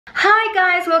Hi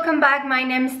guys, welcome back. My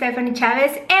name is Stephanie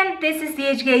Chavez and this is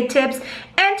DHgate Tips,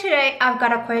 and today I've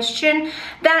got a question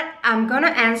that I'm gonna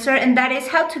answer, and that is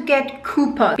how to get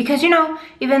coupons. Because you know,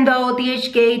 even though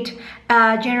DHgate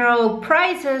general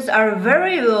prices are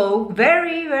very low,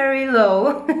 very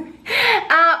low,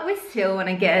 we still want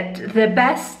to get the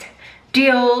best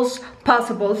deals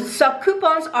possible. So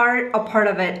coupons are a part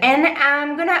of it, and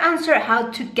I'm gonna answer how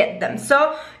to get them.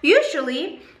 So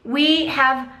usually we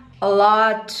have a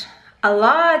lot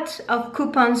of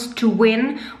coupons to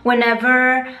win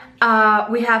whenever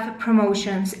we have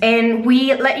promotions, and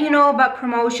we let you know about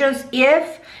promotions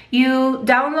if you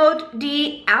download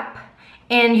the app,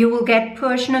 and you will get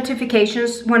push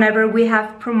notifications whenever we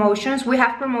have promotions. We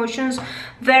have promotions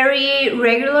very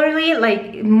regularly,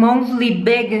 like monthly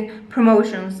big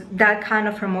promotions, that kind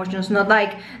of promotions, not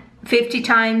like 50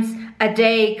 times a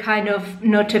day kind of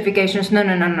notifications. No.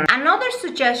 Another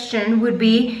suggestion would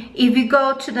be if you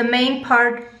go to the main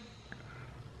part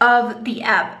of the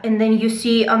app, and then you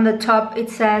see on the top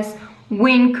it says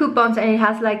win coupons, and it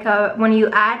has like a, when you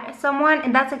add someone,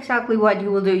 and that's exactly what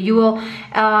you will do. You will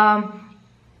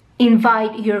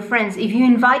invite your friends. If you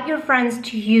invite your friends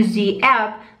to use the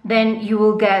app, then you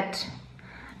will get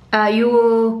you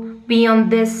will be on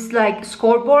this like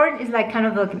scoreboard. It's like kind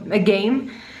of a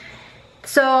game.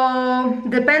 So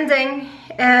depending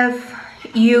if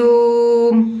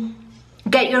you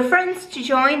get your friends to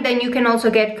join, then you can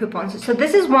also get coupons. So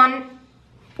this is one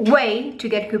way to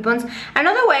get coupons.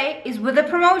 Another way is with the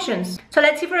promotions. So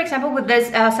let's see, for example, with this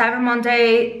Cyber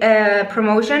Monday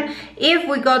promotion, if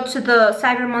we go to the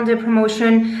Cyber Monday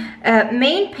promotion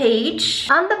main page,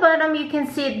 on the bottom you can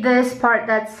see this part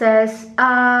that says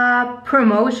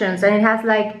promotions, and it has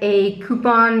like a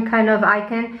coupon kind of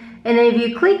icon, and then if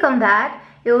you click on that,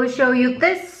 it will show you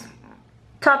this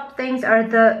top things are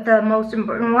the most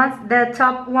important ones. The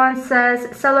top one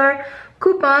says seller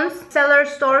coupons, seller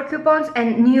store coupons,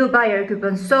 and new buyer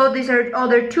coupons. So these are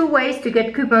other two ways to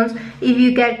get coupons. If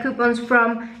you get coupons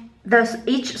from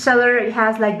each seller, it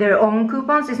has like their own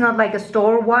coupons. It's not like a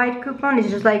store-wide coupon, it's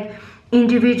just like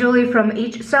individually from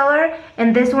each seller.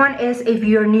 And this one is if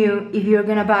you're new, if you're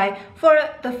gonna buy for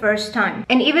the first time.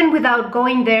 And even without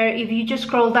going there, if you just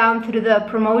scroll down through the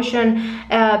promotion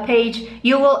page,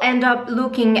 you will end up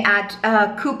looking at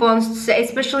coupons,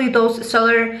 especially those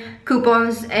seller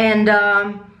coupons. And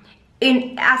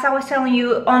as I was telling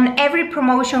you, on every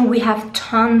promotion we have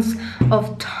tons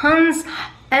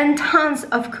and tons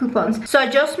of coupons. So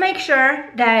just make sure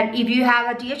that if you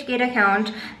have a DHgate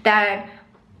account, that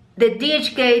the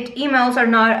DHgate emails are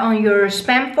not on your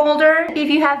spam folder. If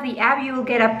you have the app, you will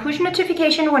get a push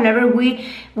notification whenever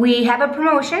we have a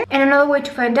promotion. And another way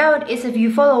to find out is if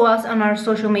you follow us on our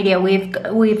social media.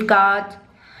 We've got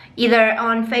either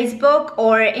on Facebook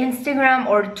or Instagram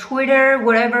or Twitter,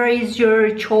 whatever is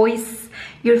your choice,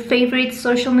 your favorite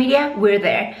social media, we're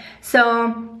there.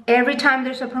 So every time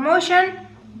there's a promotion,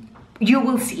 you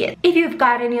will see it. If you've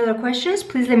got any other questions,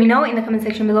 please let me know in the comment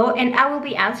section below, and I will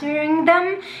be answering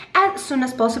them as soon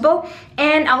as possible.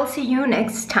 And I will see you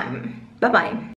next time. Bye bye.